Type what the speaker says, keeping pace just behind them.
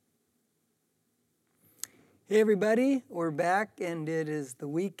Hey everybody, we're back and it is the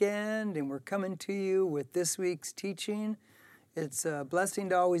weekend and we're coming to you with this week's teaching. It's a blessing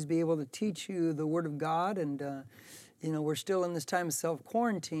to always be able to teach you the Word of God and we're still in this time of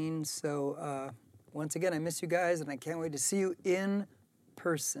self-quarantine, so once again I miss you guys and I can't wait to see you in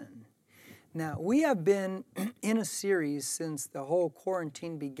person. Now, we have been in a series since the whole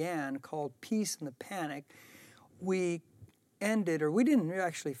quarantine began called Peace in the Panic. We didn't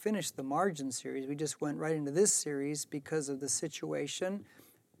actually finish the Margin series. We just went right into this series because of the situation.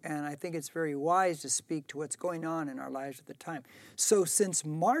 And I think it's very wise to speak to what's going on in our lives at the time. So since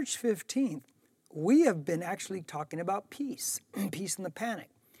March 15th, we have been actually talking about peace, peace in the panic.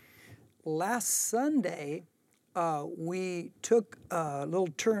 Last Sunday, we took a little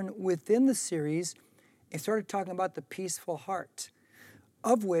turn within the series and started talking about the peaceful heart,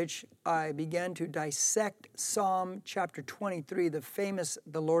 of which I began to dissect Psalm chapter 23, the famous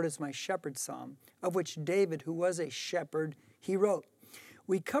 "The Lord is my shepherd" psalm, of which David, who was a shepherd, he wrote.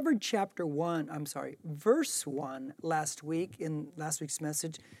 We covered verse 1 last week in last week's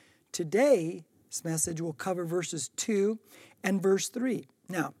message. Today's message will cover verses 2 and verse 3.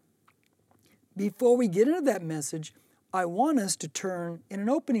 Now, before we get into that message, I want us to turn in an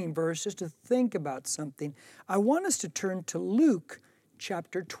opening verse just to think about something. I want us to turn to Luke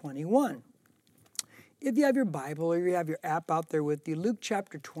chapter 21. If you have your Bible or you have your app out there with you, Luke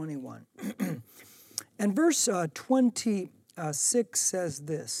chapter 21. And verse 26 says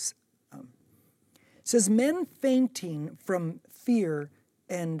this. It says, "Men fainting from fear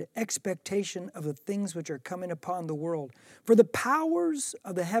and expectation of the things which are coming upon the world, for the powers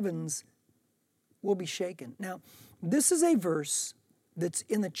of the heavens will be shaken." Now, this is a verse that's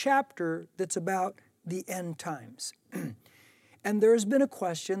in the chapter that's about the end times. And there's been a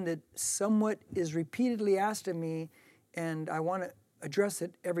question that somewhat is repeatedly asked of me, and I want to address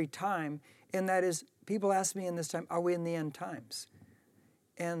it every time, and that is, people ask me in this time, are we in the end times?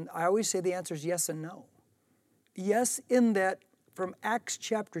 And I always say the answer is yes and no. Yes, in that from Acts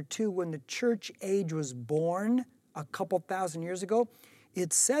chapter 2, when the church age was born a couple thousand years ago,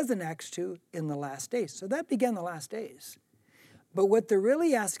 it says in Acts 2, in the last days. So that began the last days. But what they're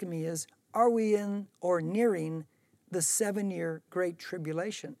really asking me is, are we in or nearing the 7-year Great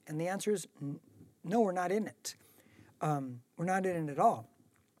Tribulation? And the answer is no, we're not in it. We're not in it at all.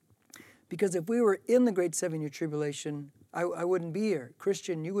 Because if we were in the Great 7-Year Tribulation, I wouldn't be here.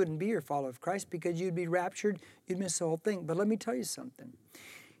 Christian, you wouldn't be here, follower of Christ, because you'd be raptured, you'd miss the whole thing. But let me tell you something.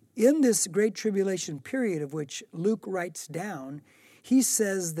 In this Great Tribulation period of which Luke writes down, he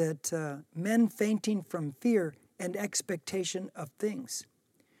says that men fainting from fear and expectation of things.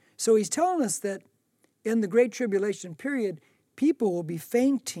 So he's telling us that in the Great Tribulation period, people will be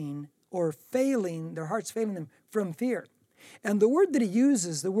fainting or failing, their hearts failing them from fear. And the word that he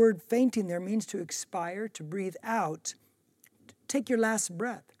uses, the word fainting there, means to expire, to breathe out, take your last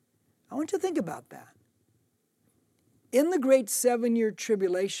breath. I want you to think about that. In the Great 7-Year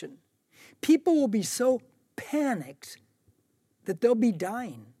Tribulation, people will be so panicked that they'll be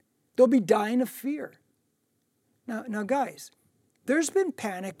dying. They'll be dying of fear. Now guys, there's been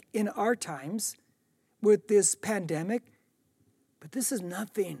panic in our times with this pandemic, but this is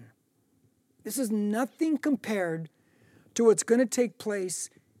nothing. This is nothing compared to what's going to take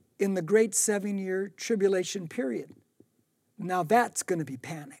place in the Great 7-Year Tribulation period. Now that's going to be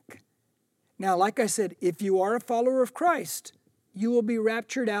panic. Now, like I said, if you are a follower of Christ, you will be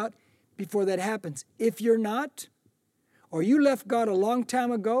raptured out before that happens. If you're not, or you left God a long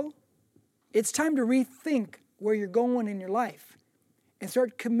time ago, it's time to rethink where you're going in your life and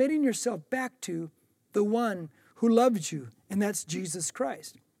start committing yourself back to the one who loves you, and that's Jesus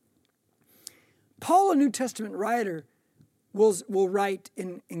Christ. Paul, a New Testament writer, will write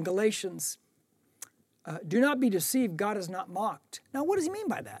in Galatians, "Do not be deceived, God is not mocked." Now, what does he mean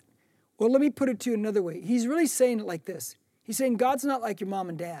by that? Well, let me put it to you another way. He's really saying it like this. He's saying God's not like your mom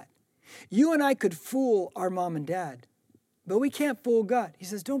and dad. You and I could fool our mom and dad, but we can't fool God. He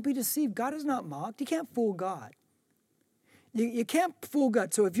says, don't be deceived. God is not mocked. You can't fool God. You can't fool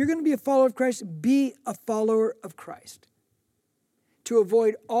God. So if you're going to be a follower of Christ, be a follower of Christ to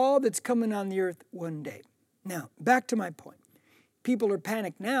avoid all that's coming on the earth one day. Now, back to my point. People are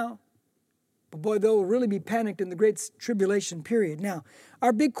panicked now, but boy, they'll really be panicked in the Great Tribulation period. Now,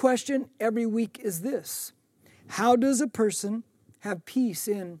 our big question every week is this. How does a person have peace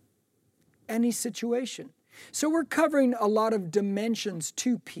in any situation? So we're covering a lot of dimensions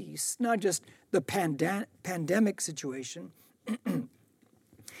to peace, not just the pandemic situation.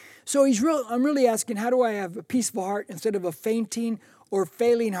 So I'm really asking, how do I have a peaceful heart instead of a fainting or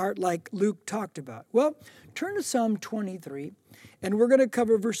failing heart like Luke talked about? Well, turn to Psalm 23, and we're going to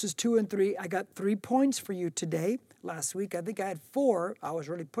cover verses 2 and 3. I got 3 points for you today. Last week, I think I had 4. I was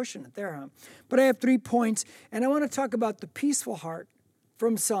really pushing it there, huh? But I have 3 points, and I want to talk about the peaceful heart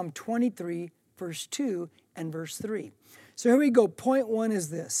from Psalm 23, verse 2 and verse 3. So here we go. Point 1 is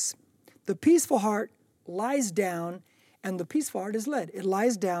this. The peaceful heart lies down, and the peaceful heart is led. It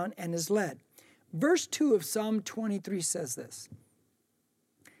lies down and is led. Verse 2 of Psalm 23 says this.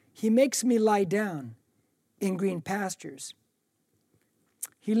 He makes me lie down in green pastures.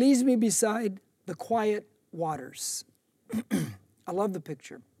 He leads me beside the quiet waters. I love the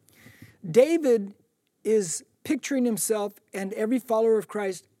picture. David is picturing himself and every follower of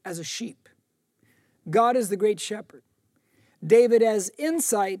Christ as a sheep. God is the great shepherd. David has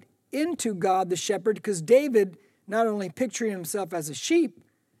insight into God the shepherd because David not only picturing himself as a sheep,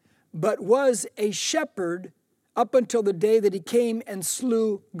 but was a shepherd up until the day that he came and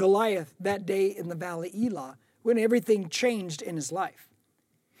slew Goliath that day in the Valley Elah, when everything changed in his life.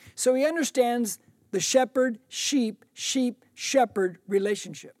 So he understands the shepherd, sheep, shepherd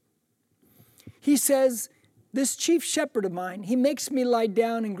relationship. He says, this chief shepherd of mine, he makes me lie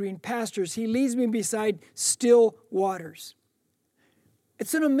down in green pastures. He leads me beside still waters.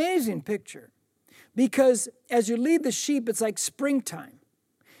 It's an amazing picture because as you lead the sheep, it's like springtime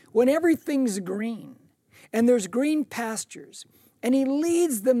when everything's green and there's green pastures and he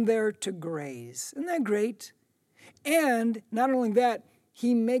leads them there to graze. Isn't that great? And not only that,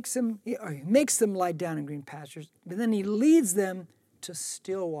 he makes them lie down in green pastures, but then he leads them to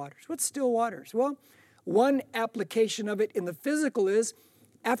still waters. What's still waters? Well, one application of it in the physical is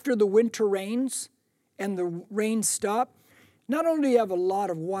after the winter rains and the rains stop, not only do you have a lot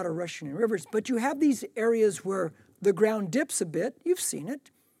of water rushing in rivers, but you have these areas where the ground dips a bit, you've seen it,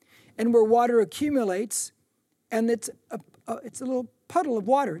 and where water accumulates, and it's a little puddle of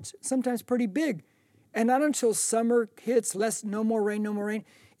water. It's sometimes pretty big. And not until summer hits, no more rain,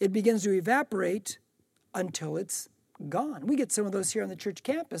 it begins to evaporate until it's gone. We get some of those here on the church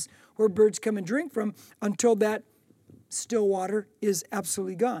campus where birds come and drink from until that still water is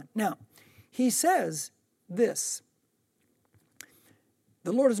absolutely gone. Now, he says this,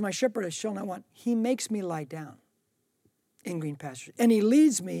 the Lord is my shepherd, I shall not want. He makes me lie down in green pastures, and he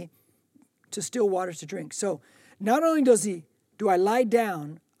leads me to still waters to drink. So not only do I lie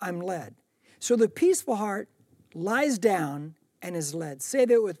down, I'm led. So the peaceful heart lies down and is led. Say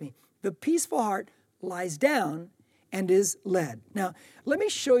that with me. The peaceful heart lies down and is led. Now, let me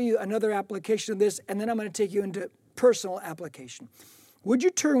show you another application of this, and then I'm going to take you into personal application. Would you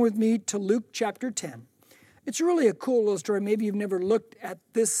turn with me to Luke chapter 10? It's really a cool little story. Maybe you've never looked at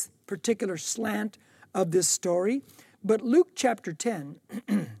this particular slant of this story, but Luke chapter 10,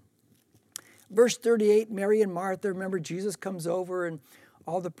 verse 38, Mary and Martha, remember Jesus comes over and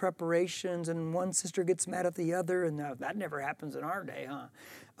all the preparations, and one sister gets mad at the other, and that never happens in our day,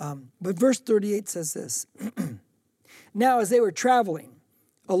 huh? But verse 38 says this, Now as they were traveling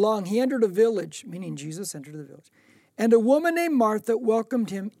along, he entered a village, meaning Jesus entered the village, and a woman named Martha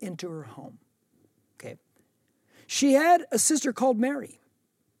welcomed him into her home. Okay. She had a sister called Mary,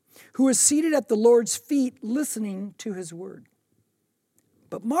 who was seated at the Lord's feet listening to his word.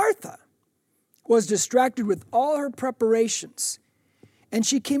 But Martha was distracted with all her preparations. And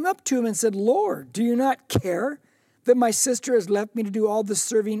she came up to him and said, Lord, do you not care that my sister has left me to do all the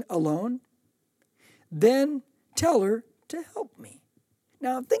serving alone? Then tell her to help me.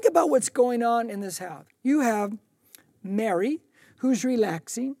 Now think about what's going on in this house. You have Mary, who's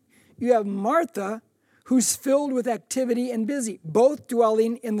relaxing. You have Martha, who's filled with activity and busy, both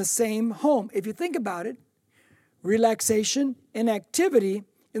dwelling in the same home. If you think about it, relaxation and activity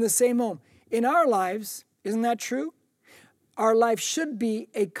in the same home. In our lives, isn't that true? Our life should be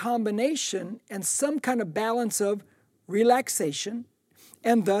a combination and some kind of balance of relaxation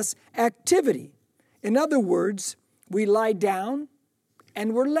and thus activity. In other words, we lie down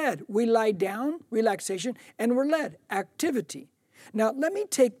and we're led. We lie down, relaxation, and we're led, activity. Now, let me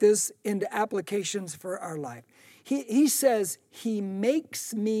take this into applications for our life. He says, he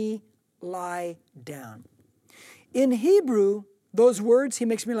makes me lie down. In Hebrew, those words, he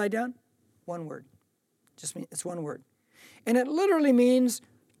makes me lie down, one word. It's one word. And it literally means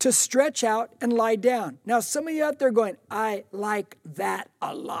to stretch out and lie down. Now, some of you out there going, I like that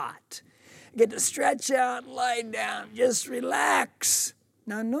a lot. Get to stretch out, lie down, just relax.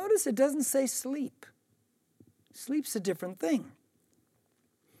 Now, notice it doesn't say sleep. Sleep's a different thing.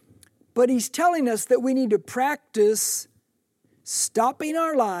 But he's telling us that we need to practice stopping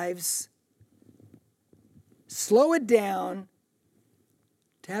our lives, slow it down,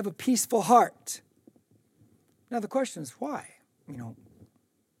 to have a peaceful heart. Now the question is why?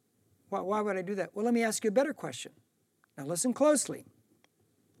 Why would I do that? Well, let me ask you a better question. Now listen closely.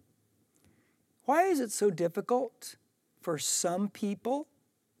 Why is it so difficult for some people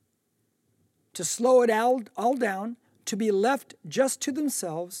to slow it all down, to be left just to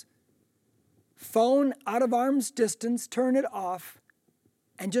themselves, phone out of arm's distance, turn it off,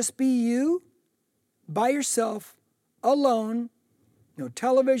 and just be you, by yourself, alone, no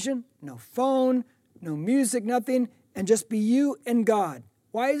television, no phone, no music, nothing, and just be you and God?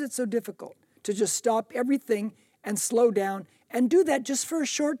 Why is it so difficult to just stop everything and slow down and do that just for a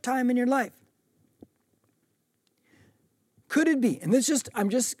short time in your life? Could it be? And I'm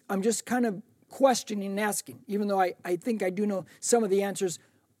just kind of questioning and asking, even though I think I do know some of the answers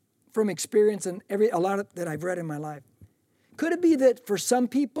from experience and a lot that I've read in my life. Could it be that for some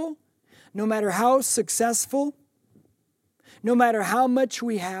people, no matter how successful, no matter how much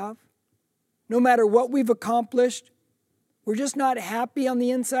we have, no matter what we've accomplished, we're just not happy on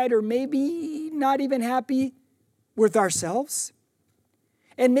the inside, or maybe not even happy with ourselves?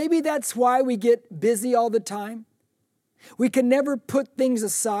 And maybe that's why we get busy all the time. We can never put things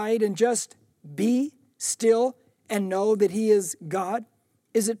aside and just be still and know that He is God.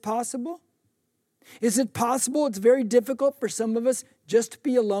 Is it possible? Is it possible it's very difficult for some of us just to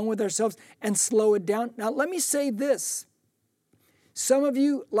be alone with ourselves and slow it down? Now, let me say this. Some of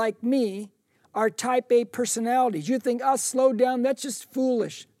you, like me, are type A personalities. You think, slow down, that's just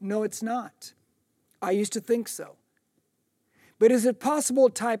foolish. No, it's not. I used to think so. But is it possible,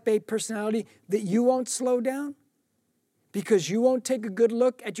 type A personality, that you won't slow down? Because you won't take a good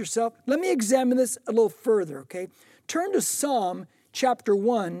look at yourself? Let me examine this a little further, okay? Turn to Psalm chapter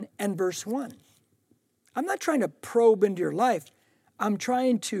 1 and verse 1. I'm not trying to probe into your life. I'm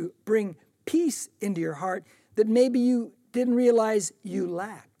trying to bring peace into your heart that maybe you didn't realize you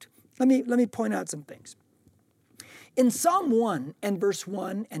lacked. Let me point out some things. In Psalm 1 and verse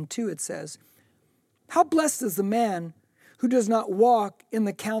 1 and 2 it says, "How blessed is the man who does not walk in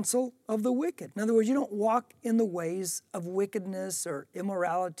the counsel of the wicked." In other words, you don't walk in the ways of wickedness or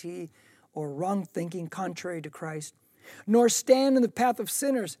immorality or wrong thinking contrary to Christ, nor stand in the path of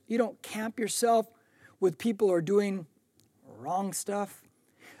sinners. You don't camp yourself with people who are doing wrong stuff,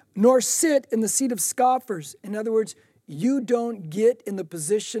 nor sit in the seat of scoffers. In other words, you don't get in the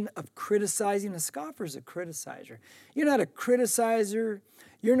position of criticizing. A scoffer is a criticizer. You're not a criticizer.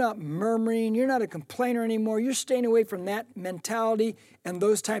 You're not murmuring. You're not a complainer anymore. You're staying away from that mentality and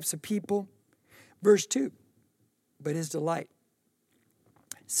those types of people. Verse 2, but his delight.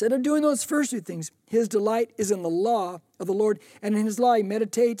 Instead of doing those first two things, his delight is in the law of the Lord, and in his law he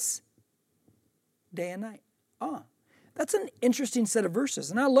meditates day and night. That's an interesting set of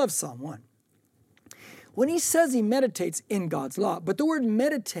verses, and I love Psalm 1. When he says he meditates in God's law, but the word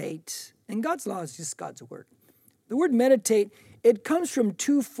meditate, and God's law is just God's word. The word meditate, it comes from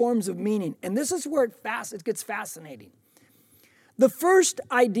two forms of meaning, and this is where it gets fascinating. The first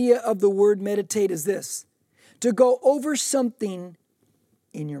idea of the word meditate is this: to go over something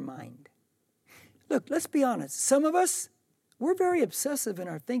in your mind. Look, let's be honest. Some of us, we're very obsessive in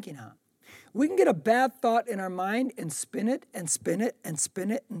our thinking, huh? We can get a bad thought in our mind and spin it and spin it and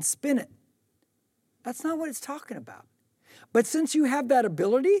spin it and spin it. That's not what it's talking about. But since you have that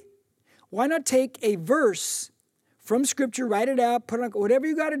ability, why not take a verse from Scripture, write it out, put it on, whatever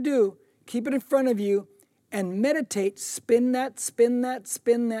you got to do, keep it in front of you, and meditate, spin that, spin that,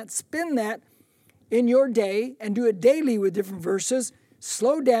 spin that, spin that in your day, and do it daily with different verses.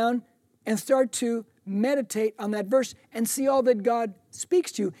 Slow down and start to meditate on that verse and see all that God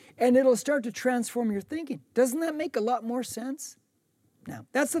speaks to you, and it'll start to transform your thinking. Doesn't that make a lot more sense? Now,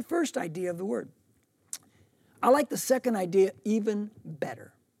 that's the first idea of the word. I like the second idea even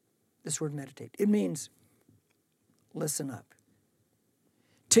better, this word meditate. It means listen up.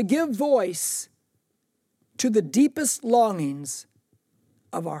 To give voice to the deepest longings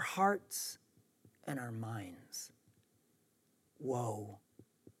of our hearts and our minds. Whoa,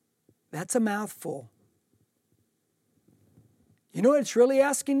 that's a mouthful. You know what it's really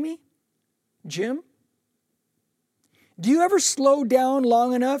asking me? Jim, do you ever slow down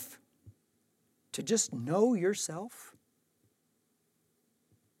long enough to just know yourself?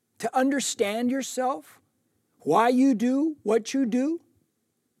 To understand yourself? Why you do what you do?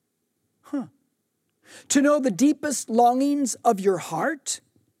 To know the deepest longings of your heart?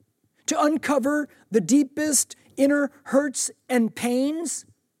 To uncover the deepest inner hurts and pains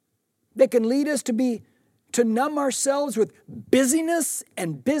that can lead us to numb ourselves with busyness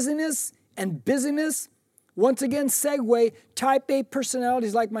and busyness and busyness? Once again, segue, type A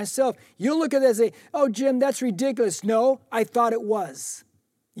personalities like myself. You'll look at that and say, "Oh, Jim, that's ridiculous." No, I thought it was.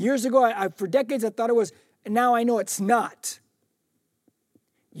 Years ago, for decades, I thought it was, and now I know it's not.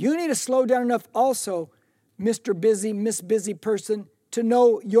 You need to slow down enough also, Mr. Busy, Miss Busy person, to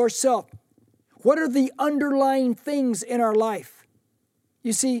know yourself. What are the underlying things in our life?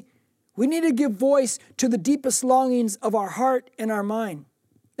 You see, we need to give voice to the deepest longings of our heart and our mind.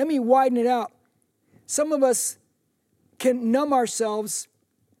 Let me widen it out. Some of us can numb ourselves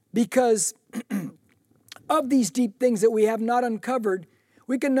because of these deep things that we have not uncovered.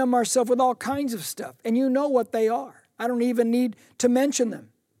 We can numb ourselves with all kinds of stuff, and you know what they are. I don't even need to mention them.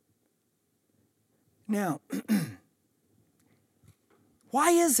 Now,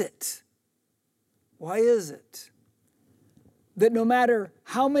 why is it that no matter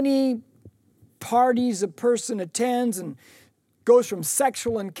how many parties a person attends and goes from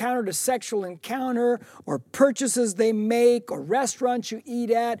sexual encounter to sexual encounter, or purchases they make, or restaurants you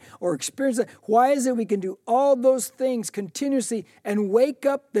eat at, or experiences, why is it we can do all those things continuously and wake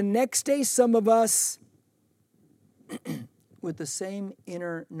up the next day, some of us, with the same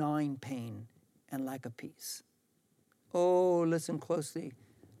inner gnawing pain and lack of peace? Oh, listen closely.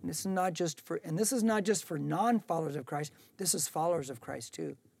 This is not just for non-followers of Christ. This is followers of Christ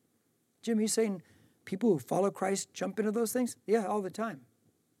too. Jim, you saying people who follow Christ jump into those things? Yeah, all the time.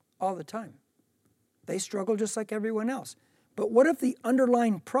 All the time. They struggle just like everyone else. But what if the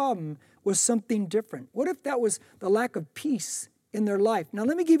underlying problem was something different? What if that was the lack of peace in their life? Now,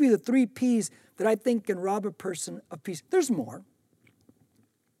 let me give you the 3 P's that I think can rob a person of peace. There's more.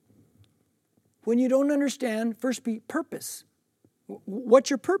 When you don't understand, first P, purpose. What's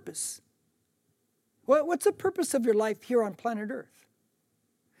your purpose? What's the purpose of your life here on planet Earth?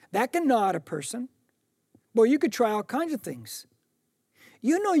 That can gnaw at a person. Boy, you could try all kinds of things.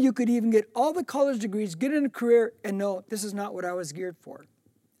 You know you could even get all the college degrees, get in a career, and know this is not what I was geared for.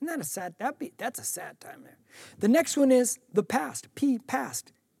 Isn't that a sad, that's a sad time there. The next one is the past, P,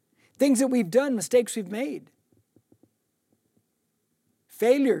 past. Things that we've done, mistakes we've made.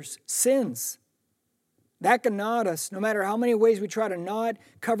 Failures, sins. That can gnaw at us. No matter how many ways we try to gnaw it,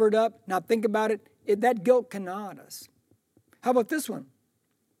 cover it up, not think about it, that guilt can gnaw at us. How about this one?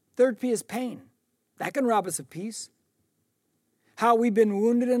 3rd P is pain. That can rob us of peace. How we've been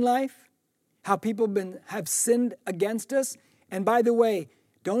wounded in life, how people have sinned against us. And by the way,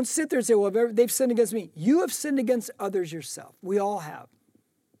 don't sit there and say, well, they've sinned against me. You have sinned against others yourself. We all have.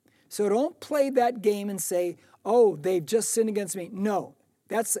 So don't play that game and say, oh, they've just sinned against me. No.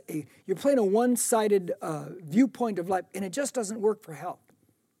 You're playing a one-sided viewpoint of life, and it just doesn't work for health.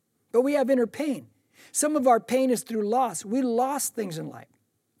 But we have inner pain. Some of our pain is through loss. We lost things in life.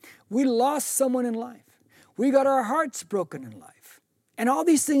 We lost someone in life. We got our hearts broken in life. And all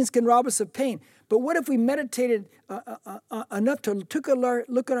these things can rob us of pain. But what if we meditated enough to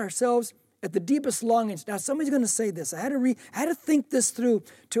look at ourselves at the deepest longings? Now, somebody's going to say this. I had to think this through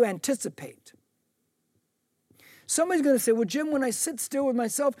to anticipate. Somebody's going to say, well, Jim, when I sit still with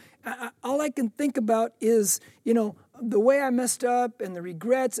myself, all I can think about is, the way I messed up and the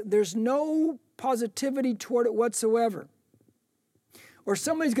regrets. There's no positivity toward it whatsoever. Or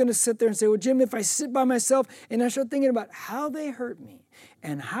somebody's going to sit there and say, well, Jim, if I sit by myself and I start thinking about how they hurt me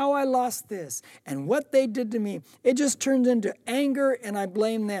and how I lost this and what they did to me, it just turns into anger and I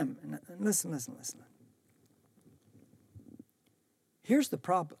blame them. And listen. Here's the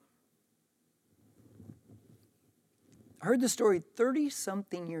problem. I heard the story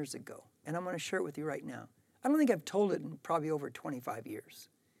 30-something years ago, and I'm going to share it with you right now. I don't think I've told it in probably over 25 years.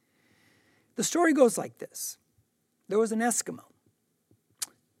 The story goes like this. There was an Eskimo.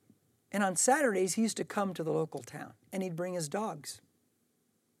 And on Saturdays, he used to come to the local town, and he'd bring his dogs.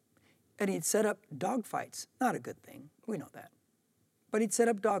 And he'd set up dog fights. Not a good thing. We know that. But he'd set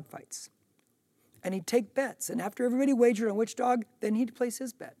up dog fights. And he'd take bets. And after everybody wagered on which dog, then he'd place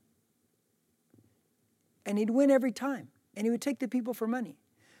his bet. And he'd win every time. And he would take the people for money.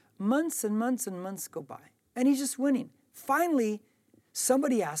 Months and months and months go by. And he's just winning. Finally,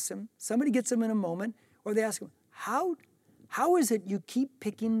 somebody asks him, somebody gets him in a moment, or they ask him, how is it you keep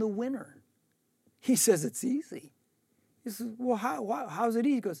picking the winner? He says, it's easy. He says, well, how's it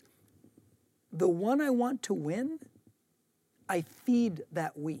easy? He goes, the one I want to win, I feed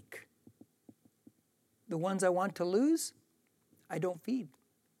that week. The ones I want to lose, I don't feed.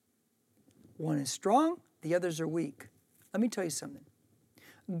 One is strong, the others are weak. Let me tell you something.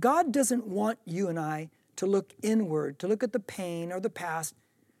 God doesn't want you and I to look inward, to look at the pain or the past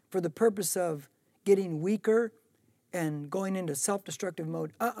for the purpose of getting weaker and going into self-destructive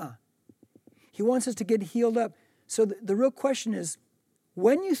mode. He wants us to get healed up. So the real question is,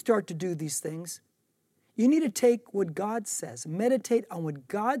 when you start to do these things, you need to take what God says, meditate on what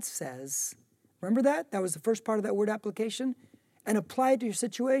God says. Remember that? That was the first part of that word application. And apply it to your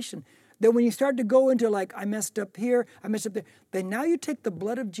situation. That when you start to go into like, I messed up here, I messed up there, then now you take the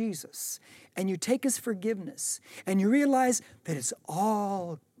blood of Jesus and you take his forgiveness and you realize that it's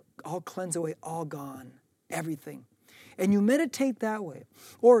all cleansed away, all gone, everything. And you meditate that way.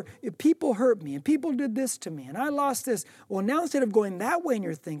 Or if people hurt me and people did this to me and I lost this, well, now instead of going that way in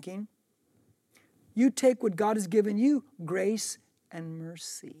your thinking, you take what God has given you, grace and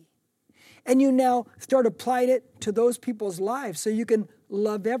mercy. And you now start applying it to those people's lives so you can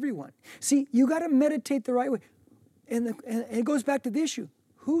love everyone. See, you got to meditate the right way. And it goes back to the issue.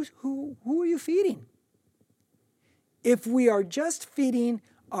 Who are you feeding? If we are just feeding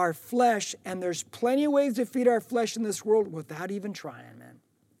our flesh, and there's plenty of ways to feed our flesh in this world without even trying, man,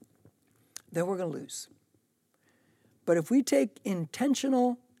 then we're going to lose. But if we take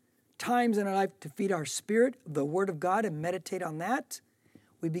intentional times in our life to feed our spirit, the Word of God, and meditate on that,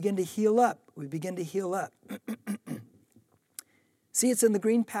 we begin to heal up. We begin to heal up. See, it's in the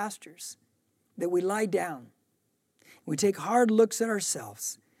green pastures that we lie down. We take hard looks at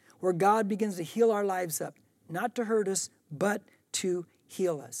ourselves, where God begins to heal our lives up, not to hurt us, but to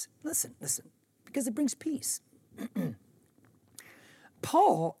heal us. Listen, because it brings peace.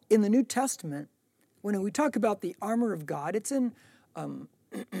 Paul, in the New Testament, when we talk about the armor of God, it's in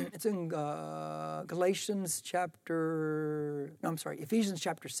Ephesians chapter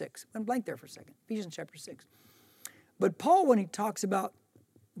 6. I'm blank there for a second. Ephesians chapter 6. But Paul, when he talks about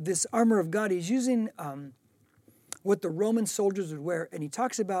this armor of God, he's using what the Roman soldiers would wear, and he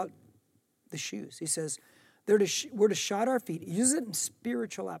talks about the shoes. He says, we're to shod our feet. He uses it in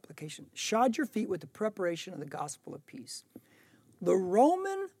spiritual application. Shod your feet with the preparation of the gospel of peace. The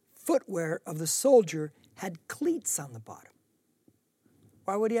Roman footwear of the soldier had cleats on the bottom.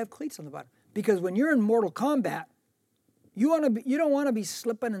 Why would he have cleats on the bottom? Because when you're in mortal combat, you don't want to be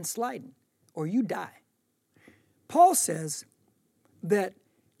slipping and sliding, or you die. Paul says that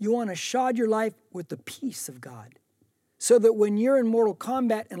you want to shod your life with the peace of God, so that when you're in mortal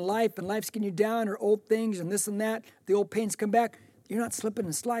combat in life, and life's getting you down, or old things and this and that, the old pains come back, you're not slipping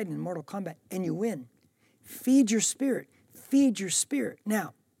and sliding in mortal combat, and you win. Feed your spirit. Feed your spirit.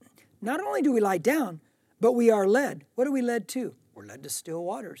 Now, not only do we lie down, but we are led. What are we led to? We're led to still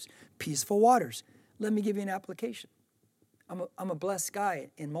waters, peaceful waters. Let me give you an application. I'm a blessed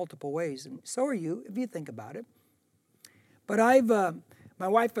guy in multiple ways, and so are you, if you think about it. But my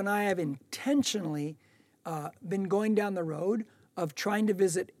wife and I have intentionally been going down the road of trying to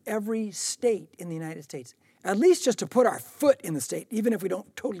visit every state in the United States, at least just to put our foot in the state, even if we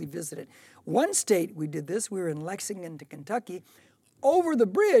don't totally visit it. One state we did this, we were in Lexington, Kentucky. Over the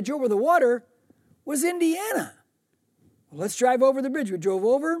bridge, over the water, was Indiana. Well, let's drive over the bridge. We drove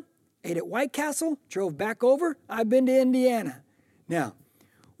over, ate at White Castle, drove back over. I've been to Indiana. Now,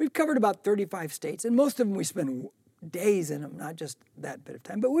 we've covered about 35 states, and most of them we spend days in them, not just that bit of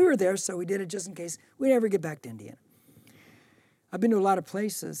time. But we were there, so we did it just in case we never get back to Indiana. I've been to a lot of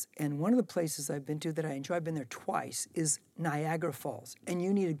places, and one of the places I've been to that I enjoy, I've been there twice, is Niagara Falls, and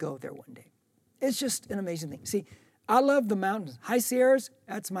you need to go there one day. It's just an amazing thing. See, I love the mountains. High Sierras,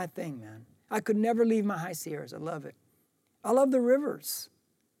 that's my thing, man. I could never leave my High Sierras. I love it. I love the rivers.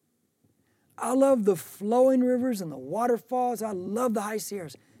 I love the flowing rivers and the waterfalls. I love the High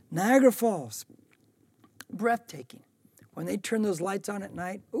Sierras. Niagara Falls, breathtaking. When they turn those lights on at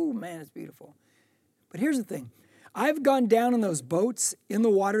night, oh man, it's beautiful. But here's the thing. I've gone down in those boats in the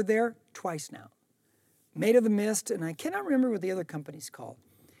water there twice now. Made of the Mist, and I cannot remember what the other company's called.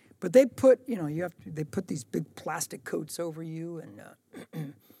 But they put, they put these big plastic coats over you and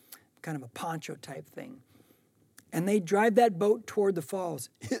kind of a poncho type thing. And they drive that boat toward the falls.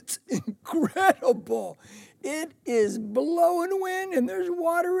 It's incredible. It is blowing wind and there's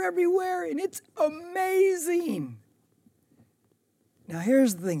water everywhere and it's amazing. Now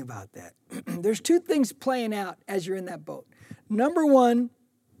here's the thing about that. There's two things playing out as you're in that boat. Number one,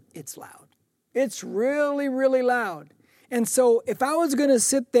 it's loud. It's really, really loud. And so if I was going to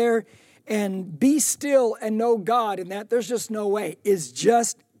sit there and be still and know God in that, there's just no way. It's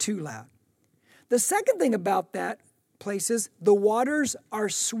just too loud. The second thing about that place is the waters are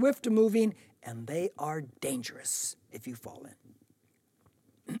swift moving and they are dangerous if you fall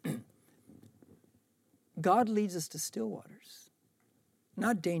in. God leads us to still waters,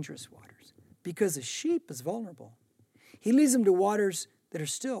 not dangerous waters, because a sheep is vulnerable. He leads them to waters that are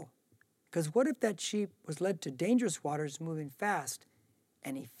still. Because what if that sheep was led to dangerous waters moving fast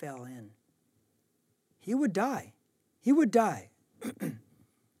and he fell in? He would die. He would die.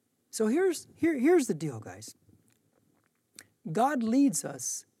 So here's the deal, guys. God leads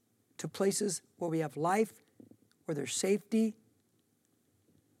us to places where we have life, where there's safety.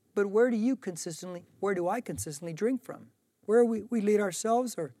 But where do I consistently drink from? where we lead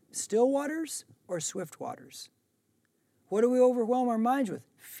ourselves are still waters or swift waters. What do we overwhelm our minds with?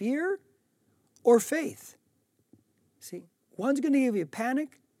 Fear or faith? See, one's going to give you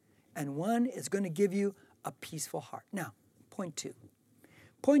panic, and one is going to give you a peaceful heart. Now, point two.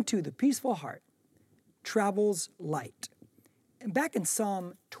 Point two, the peaceful heart travels light. And back in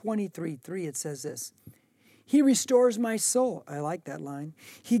Psalm 23:3, it says this, He restores my soul. I like that line.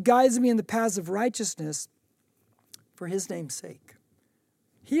 He guides me in the paths of righteousness for His name's sake.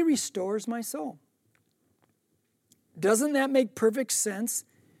 He restores my soul. Doesn't that make perfect sense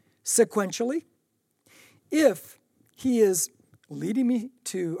sequentially? If He is leading me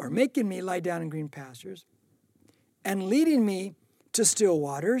to, or making me lie down in green pastures, and leading me to still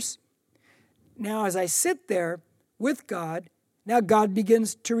waters, now as I sit there with God, now God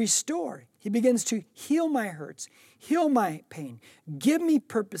begins to restore. He begins to heal my hurts, heal my pain, give me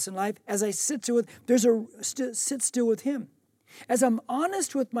purpose in life as I sit still with Him. As I'm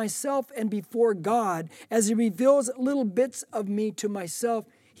honest with myself and before God, as He reveals little bits of me to myself,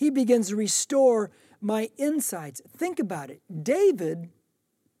 He begins to restore my insides. Think about it. David,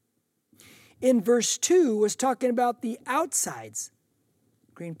 in verse 2, was talking about the outsides.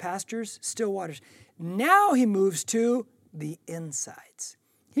 Green pastures, still waters. Now he moves to the insides.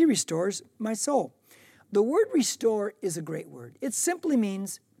 He restores my soul. The word restore is a great word. It simply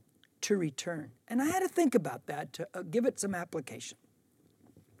means to return. And I had to think about that to give it some application.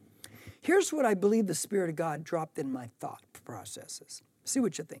 Here's what I believe the Spirit of God dropped in my thought processes. See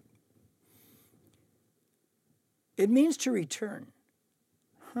what you think. It means to return.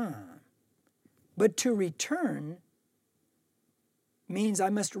 But to return means I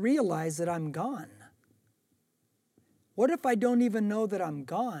must realize that I'm gone. What if I don't even know that I'm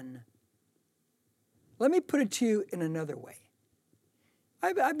gone? Let me put it to you in another way.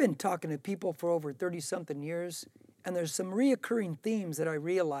 I've been talking to people for over 30-something years, and there's some reoccurring themes that I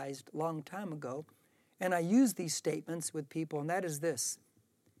realized a long time ago, and I use these statements with people, and that is this,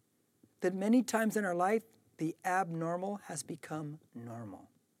 that many times in our life, the abnormal has become normal.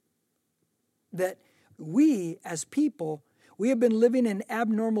 That we, as people, we have been living in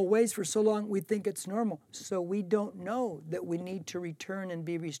abnormal ways for so long we think it's normal. So we don't know that we need to return and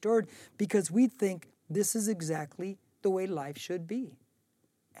be restored because we think this is exactly the way life should be.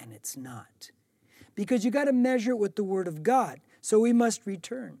 And it's not. Because you got to measure it with the Word of God. So we must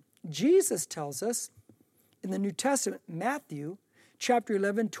return. Jesus tells us in the New Testament, Matthew chapter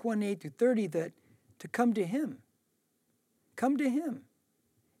 11, 28 through 30, that to come to Him. Come to Him.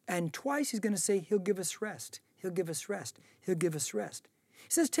 And twice He's going to say He'll give us rest. He'll give us rest. He'll give us rest. He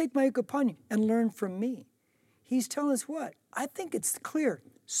says, take my yoke upon you and learn from me. He's telling us what? I think it's clear.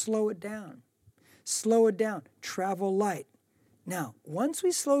 Slow it down. Slow it down. Travel light. Now, once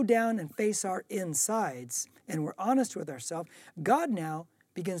we slow down and face our insides and we're honest with ourselves, God now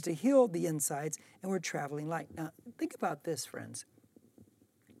begins to heal the insides and we're traveling light. Now, think about this, friends.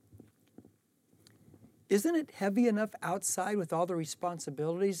 Isn't it heavy enough outside with all the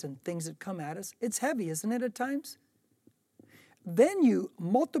responsibilities and things that come at us? It's heavy, isn't it, at times? Then you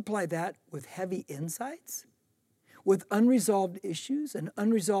multiply that with heavy insides, with unresolved issues and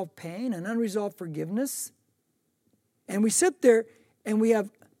unresolved pain and unresolved forgiveness. And we sit there and we have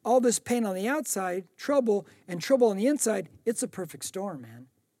all this pain on the outside, trouble, and trouble on the inside. It's a perfect storm, man.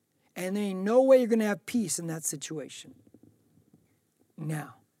 And there ain't no way you're going to have peace in that situation.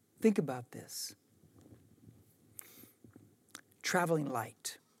 Now, think about this. Traveling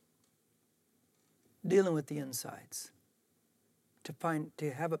light. Dealing with the insides.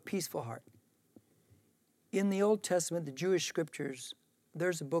 To have a peaceful heart. In the Old Testament, the Jewish scriptures,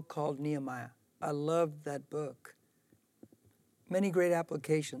 there's a book called Nehemiah. I love that book. Many great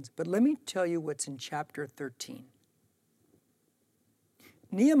applications. But let me tell you what's in chapter 13.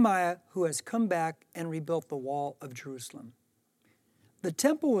 Nehemiah, who has come back and rebuilt the wall of Jerusalem. The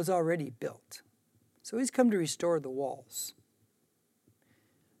temple was already built. So he's come to restore the walls.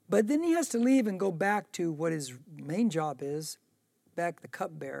 But then he has to leave and go back to what his main job is, back the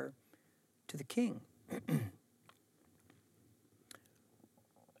cupbearer to the king.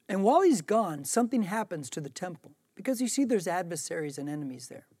 And while he's gone, something happens to the temple. Because you see, there's adversaries and enemies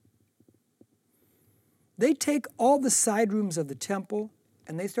there. They take all the side rooms of the temple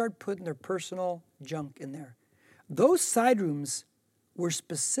and they start putting their personal junk in there. Those side rooms were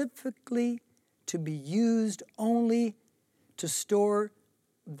specifically to be used only to store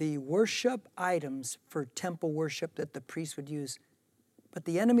the worship items for temple worship that the priests would use. But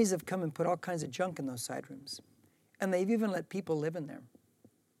the enemies have come and put all kinds of junk in those side rooms. And they've even let people live in there.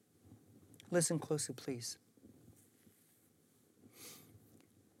 Listen closely, please.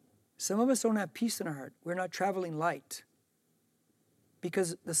 Some of us don't have peace in our heart. We're not traveling light.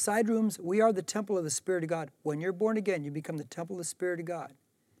 Because the side rooms, we are the temple of the Spirit of God. When you're born again, you become the temple of the Spirit of God.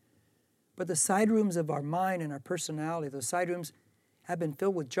 But the side rooms of our mind and our personality, those side rooms have been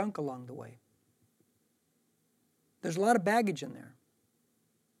filled with junk along the way. There's a lot of baggage in there.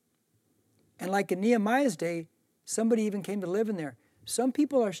 And like in Nehemiah's day, somebody even came to live in there. Some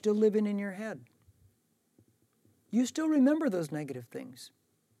people are still living in your head. You still remember those negative things.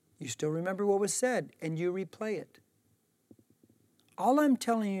 You still remember what was said, and you replay it. All I'm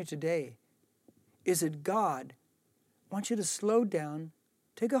telling you today is that God wants you to slow down,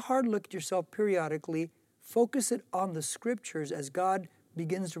 take a hard look at yourself periodically, focus it on the Scriptures as God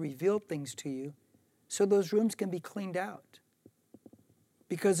begins to reveal things to you so those rooms can be cleaned out.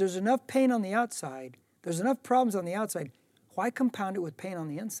 Because there's enough pain on the outside, there's enough problems on the outside, why compound it with pain on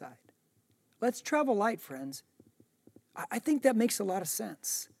the inside? Let's travel light, friends. I think that makes a lot of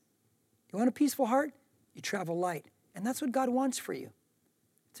sense. You want a peaceful heart? You travel light. And that's what God wants for you.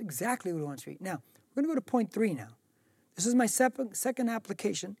 It's exactly what He wants for you. Now, we're going to go to point 3 now. This is my second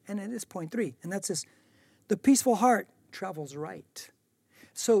application, and it is point 3. And that's this. The peaceful heart travels right.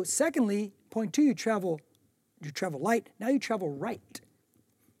 So secondly, point 2, you travel light. Now you travel right.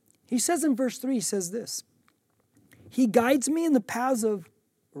 He says in verse 3, he says this. He guides me in the paths of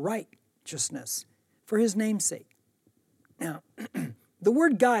righteousness for His name's sake. Now, the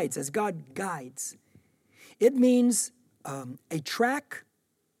word guides, as God guides, it means a track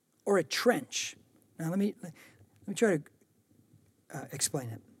or a trench. Now, let me try to explain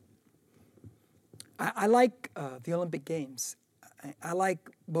it. I like the Olympic Games. I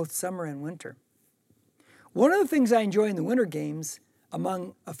like both summer and winter. One of the things I enjoy in the Winter Games,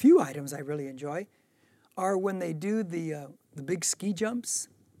 among a few items I really enjoy, are when they do the big ski jumps.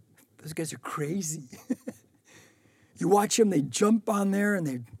 Those guys are crazy. You watch them, they jump on there, and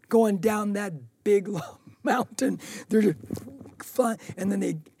they're going down that big long mountain. They're just fun, and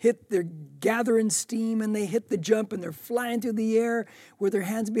then they're gathering steam, and they hit the jump, and they're flying through the air with their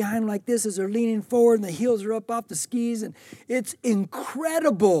hands behind them like this as they're leaning forward, and the heels are up off the skis, and it's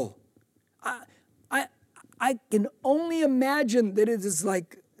incredible. I can only imagine that it is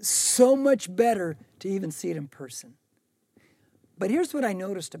like so much better to even see it in person. But here's what I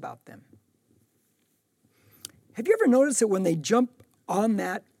noticed about them. Have you ever noticed that when they jump on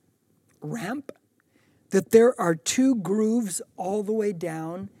that ramp, that there are 2 grooves all the way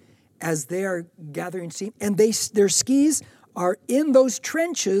down as they are gathering steam? And their skis are in those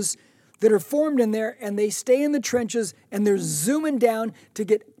trenches that are formed in there, and they stay in the trenches, and they're zooming down to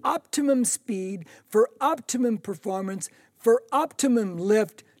get optimum speed, for optimum performance, for optimum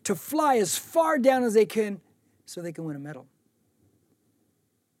lift, to fly as far down as they can so they can win a medal.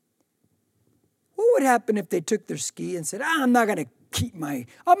 What would happen if they took their ski and said, I'm going to keep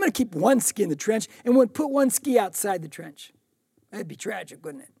one ski in the trench and would put one ski outside the trench? That'd be tragic,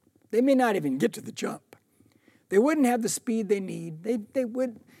 wouldn't it? They may not even get to the jump. They wouldn't have the speed they need. They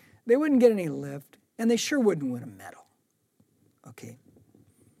wouldn't get any lift, and they sure wouldn't win a medal. Okay.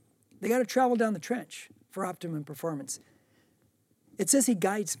 They got to travel down the trench for optimum performance. It says He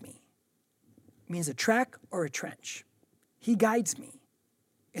guides me. It means a track or a trench. He guides me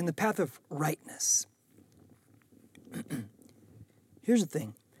in the path of rightness. Here's the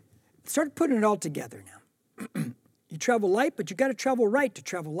thing. Start putting it all together now. You travel light, but you got to travel right to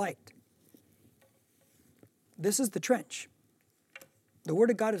travel light. This is the trench. The Word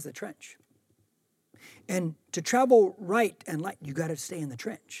of God is the trench. And to travel right and light, you got to stay in the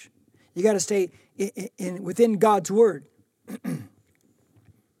trench. You got to stay within God's Word.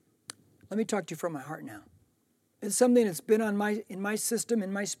 Let me talk to you from my heart now. It's something that's been in my system,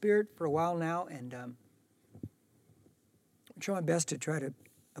 in my spirit for a while now, and I'm trying my best to try to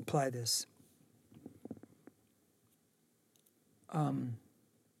apply this.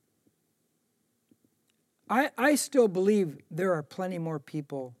 I still believe there are plenty more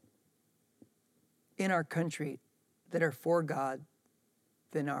people in our country that are for God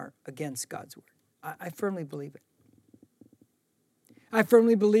than are against God's Word. I firmly believe it. I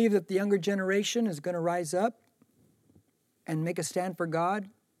firmly believe that the younger generation is going to rise up and make a stand for God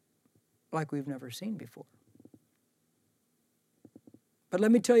like we've never seen before. But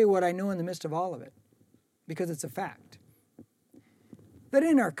let me tell you what I know in the midst of all of it, because it's a fact. That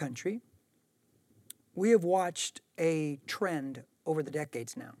in our country, we have watched a trend over the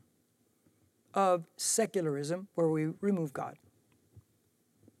decades now of secularism, where we remove God,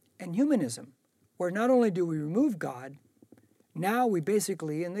 and humanism, where not only do we remove God, now we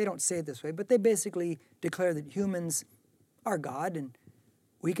basically, and they don't say it this way, but they basically declare that humans are God, and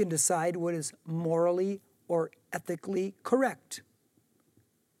we can decide what is morally or ethically correct.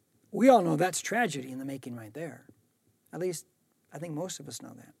 We all know that's tragedy in the making right there. At least I think most of us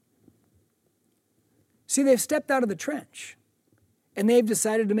know that. See, they've stepped out of the trench, and they've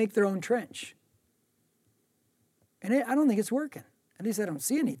decided to make their own trench. And I don't think it's working. At least I don't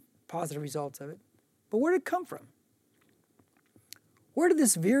see any positive results of it. But where did it come from? Where did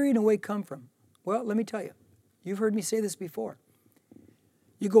this veering away come from? Well, let me tell you. You've heard me say this before.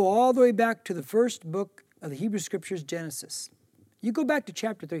 You go all the way back to the first book of the Hebrew Scriptures, Genesis. You go back to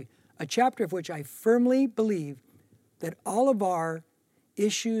chapter 3, a chapter of which I firmly believe that all of our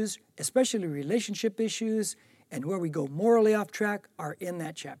issues, especially relationship issues, and where we go morally off track, are in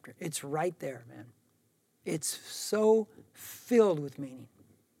that chapter. It's right there, man. It's so filled with meaning.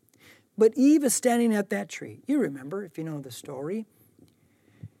 But Eve is standing at that tree. You remember, if you know the story.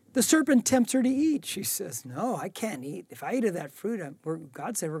 The serpent tempts her to eat. She says, no, I can't eat. If I eat of that fruit,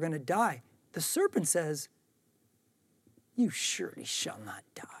 God said we're going to die. The serpent says, you surely shall not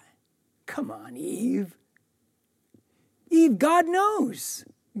die. Come on, Eve. Eve, God knows.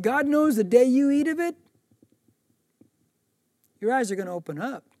 God knows the day you eat of it, your eyes are going to open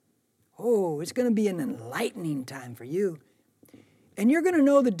up. Oh, it's going to be an enlightening time for you. And you're going to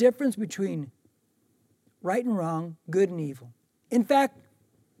know the difference between right and wrong, good and evil. In fact,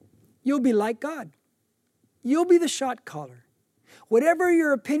 you'll be like God. You'll be the shot caller. Whatever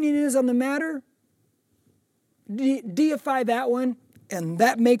your opinion is on the matter, deify that one, and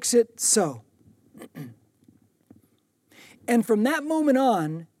that makes it so. And from that moment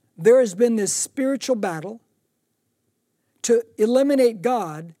on, there has been this spiritual battle to eliminate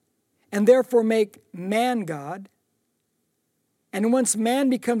God and therefore make man God. And once man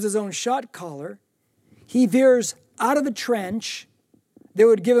becomes his own shot caller, he veers out of the trench that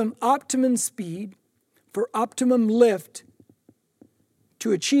would give him optimum speed for optimum lift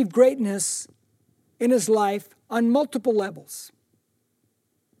to achieve greatness in his life on multiple levels.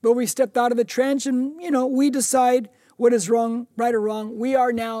 But we stepped out of the trench and, we decide what is wrong, right or wrong. We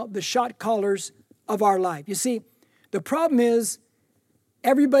are now the shot callers of our life. You see, the problem is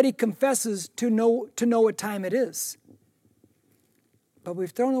everybody confesses to know what time it is. But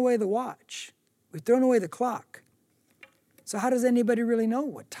we've thrown away the watch. We've thrown away the clock. So how does anybody really know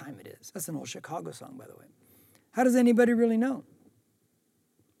what time it is? That's an old Chicago song, by the way. How does anybody really know?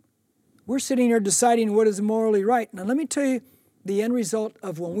 We're sitting here deciding what is morally right. Now let me tell you the end result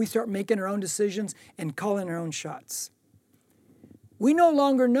of when we start making our own decisions and calling our own shots. We no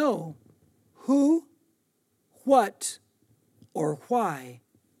longer know who, what, or why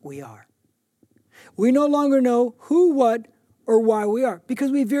we are. We no longer know who, what, or why we are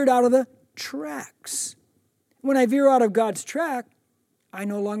because we veered out of the tracks. When I veer out of God's track, I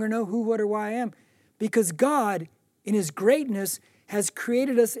no longer know who, what, or why I am because God, in His greatness, has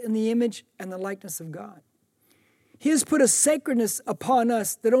created us in the image and the likeness of God. He has put a sacredness upon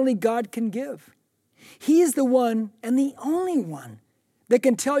us that only God can give. He is the one and the only one that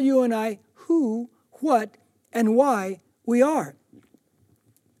can tell you and I who, what, and why we are.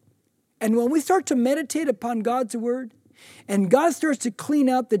 And when we start to meditate upon God's word, and God starts to clean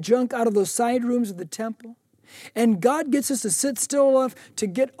out the junk out of those side rooms of the temple, and God gets us to sit still enough to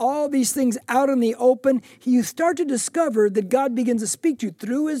get all these things out in the open, you start to discover that God begins to speak to you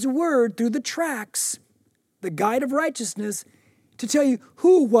through His word, through the tracks, the guide of righteousness, to tell you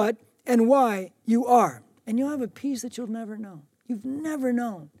who, what, and why you are. And you'll have a peace that you'll never know. You've never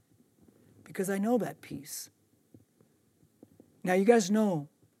known. Because I know that peace. Now, you guys know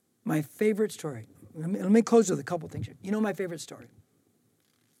my favorite story. Let me close with a couple things here. You know my favorite story?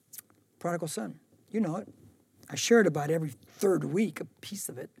 Prodigal son. You know it. I share it about every third week, a piece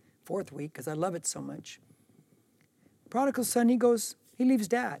of it, fourth week, because I love it so much. Prodigal son, he leaves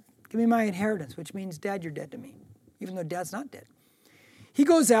dad. Give me my inheritance, which means, Dad, you're dead to me, even though Dad's not dead. He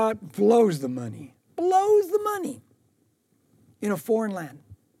goes out, blows the money in a foreign land.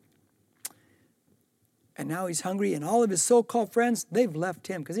 And now he's hungry, and all of his so-called friends, they've left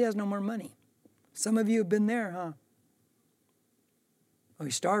him because he has no more money. Some of you have been there, huh? Oh,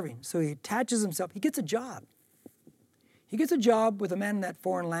 he's starving. So he attaches himself. He gets a job. He gets a job with a man in that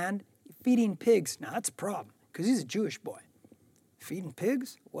foreign land feeding pigs. Now, that's a problem because he's a Jewish boy. Feeding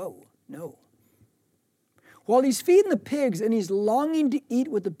pigs? Whoa, no. While he's feeding the pigs and he's longing to eat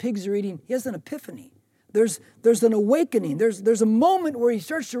what the pigs are eating, he has an epiphany. There's an awakening. There's a moment where he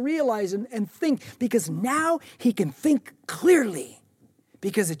starts to realize and think, because now he can think clearly.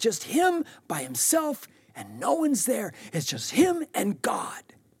 Because it's just him by himself and no one's there. It's just him and God.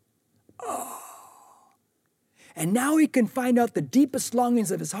 Oh. And now he can find out the deepest longings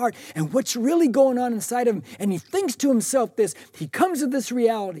of his heart and what's really going on inside of him. And he thinks to himself this. He comes to this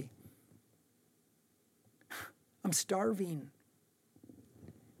reality. I'm starving.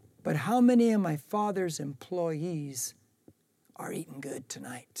 But how many of my father's employees are eating good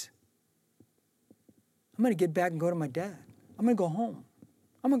tonight. I'm going to get back and go to my dad. I'm going to go home.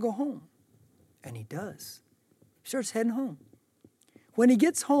 I'm going to go home. And he does. He starts heading home. When he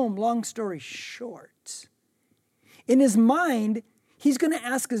gets home, long story short, in his mind, he's going to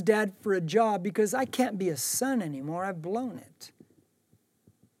ask his dad for a job because I can't be a son anymore. I've blown it.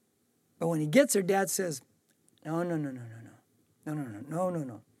 But when he gets there, dad says, no.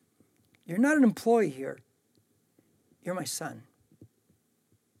 You're not an employee here. You're my son.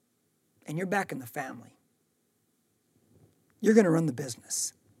 And you're back in the family. You're going to run the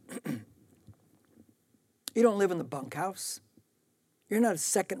business. You don't live in the bunkhouse. You're not a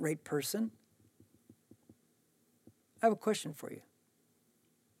second-rate person. I have a question for you.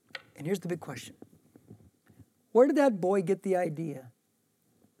 And here's the big question. Where did that boy get the idea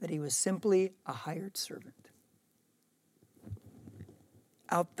that he was simply a hired servant?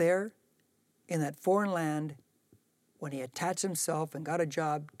 Out there in that foreign land, when he attached himself and got a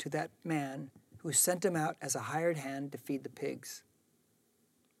job to that man who sent him out as a hired hand to feed the pigs.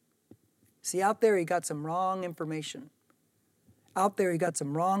 See, out there he got some wrong information. Out there he got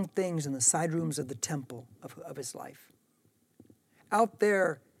some wrong things in the side rooms of the temple of his life. Out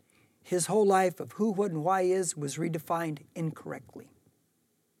there, his whole life of who, what, and why is was redefined incorrectly.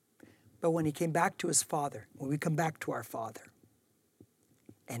 But when he came back to his father, when we come back to our Father,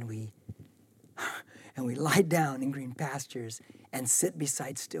 and we lie down in green pastures and sit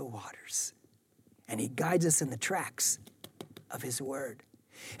beside still waters, and he guides us in the tracks of his word,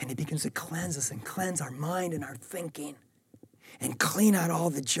 and he begins to cleanse us and cleanse our mind and our thinking and clean out all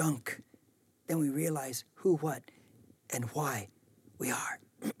the junk, then we realize who, what, and why we are.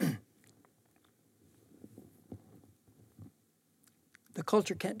 The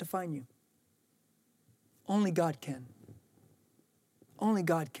culture can't define you. Only God can. Only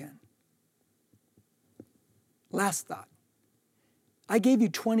God can. Last thought. I gave you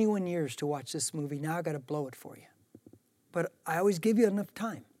 21 years to watch this movie. Now I got to blow it for you. But I always give you enough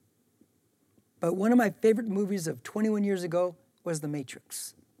time. But one of my favorite movies of 21 years ago was The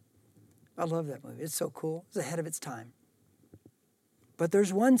Matrix. I love that movie. It's so cool. It's ahead of its time. But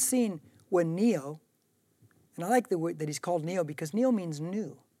there's one scene when Neo, and I like the word that he's called Neo because Neo means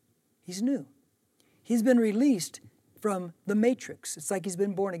new. He's new. He's been released from the Matrix. It's like he's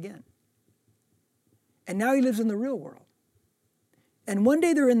been born again. And now he lives in the real world. And one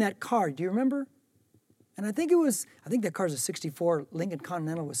day they're in that car. Do you remember? And I think that car's a 64 Lincoln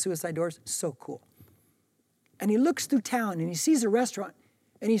Continental with suicide doors. So cool. And he looks through town and he sees a restaurant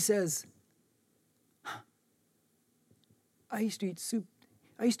and he says, I used to eat soup.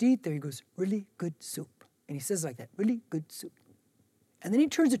 I used to eat there. He goes, really good soup. And he says like that, really good soup. And then he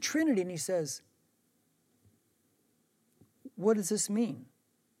turns to Trinity and he says, what does this mean?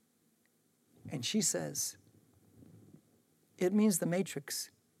 And she says, it means the Matrix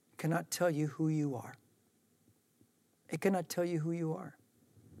cannot tell you who you are. It cannot tell you who you are.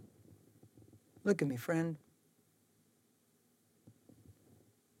 Look at me, friend.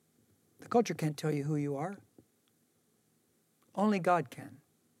 The culture can't tell you who you are. Only God can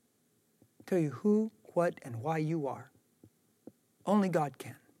tell you who, what, and why you are. Only God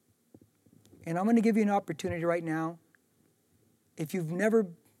can. And I'm going to give you an opportunity right now. If you've never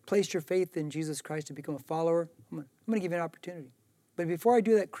placed your faith in Jesus Christ to become a follower, I'm going to give you an opportunity. But before I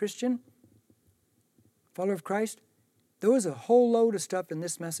do that, Christian, follower of Christ, there was a whole load of stuff in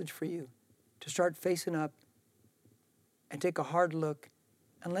this message for you to start facing up and take a hard look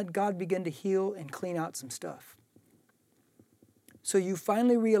and let God begin to heal and clean out some stuff. So you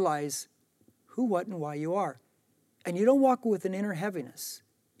finally realize who, what, and why you are. And you don't walk with an inner heaviness.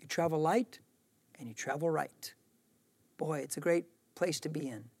 You travel light and you travel right. Boy, it's a great place to be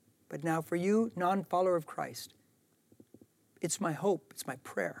in. But now for you, non-follower of Christ, it's my hope, it's my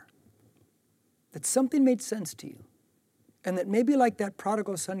prayer that something made sense to you. And that maybe like that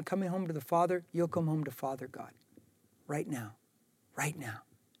prodigal son coming home to the Father, you'll come home to Father God. Right now. Right now.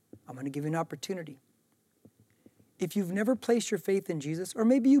 I'm going to give you an opportunity. If you've never placed your faith in Jesus, or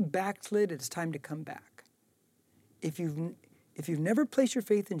maybe you backslid, it's time to come back. If you've never placed your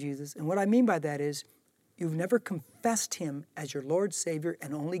faith in Jesus, and what I mean by that is, you've never confessed Him as your Lord, Savior,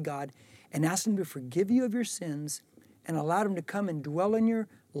 and only God, and asked Him to forgive you of your sins, and allowed Him to come and dwell in your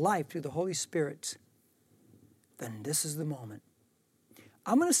life through the Holy Spirit, then this is the moment.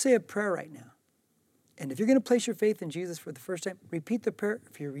 I'm going to say a prayer right now. And if you're going to place your faith in Jesus for the first time, repeat the prayer.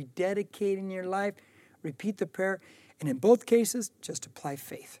 If you're rededicating your life, repeat the prayer. And in both cases, just apply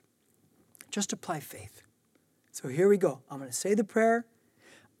faith. Just apply faith. So here we go. I'm going to say the prayer.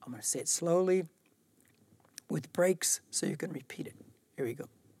 I'm going to say it slowly with breaks so you can repeat it. Here we go.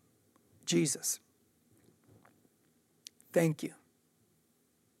 Jesus, Thank you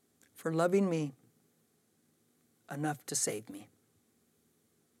for loving me enough to save me.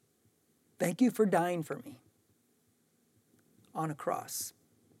 Thank you for dying for me on a cross.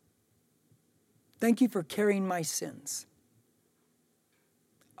 Thank you for carrying my sins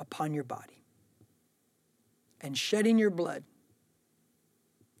upon your body and shedding your blood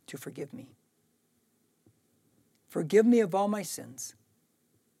to forgive me. Forgive me of all my sins,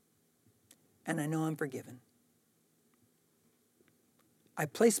 and I know I'm forgiven. I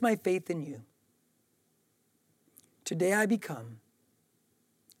place my faith in you. Today I become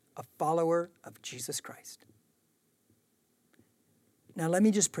a follower of Jesus Christ. Now let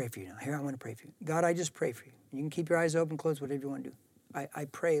me just pray for you now. Here, I want to pray for you. God, I just pray for you. You can keep your eyes open, close, whatever you want to do. I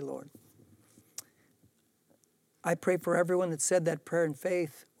pray, Lord. I pray for everyone that said that prayer in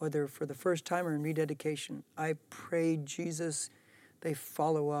faith, whether for the first time or in rededication. I pray, Jesus, they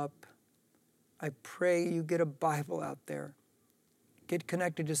follow up. I pray you get a Bible out there. Get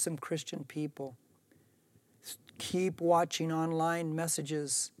connected to some Christian people. Keep watching online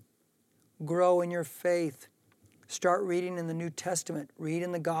messages. Grow in your faith. Start reading in the New Testament. Read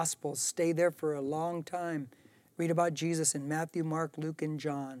in the Gospels. Stay there for a long time. Read about Jesus in Matthew, Mark, Luke, and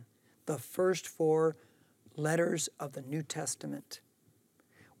John. The first 4 letters of the New Testament.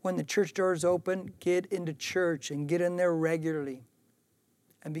 When the church doors open, get into church and get in there regularly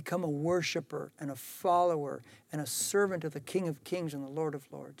and become a worshiper and a follower and a servant of the King of Kings and the Lord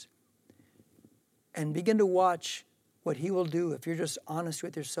of Lords. And begin to watch what he will do if you're just honest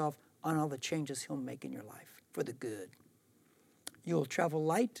with yourself on all the changes he'll make in your life for the good. You will travel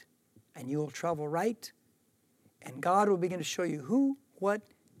light and you will travel right, and God will begin to show you who, what,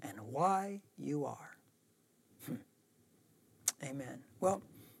 and why you are. Amen. Well,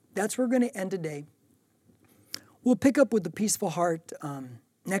 that's where we're going to end today. We'll pick up with the peaceful heart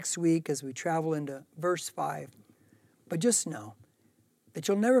next week as we travel into verse 5. But just know that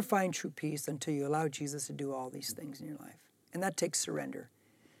you'll never find true peace until you allow Jesus to do all these things in your life. And that takes surrender.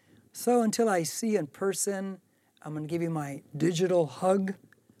 So until I see you in person, I'm going to give you my digital hug.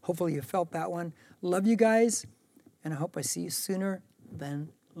 Hopefully you felt that one. Love you guys, and I hope I see you sooner than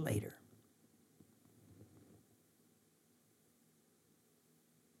later.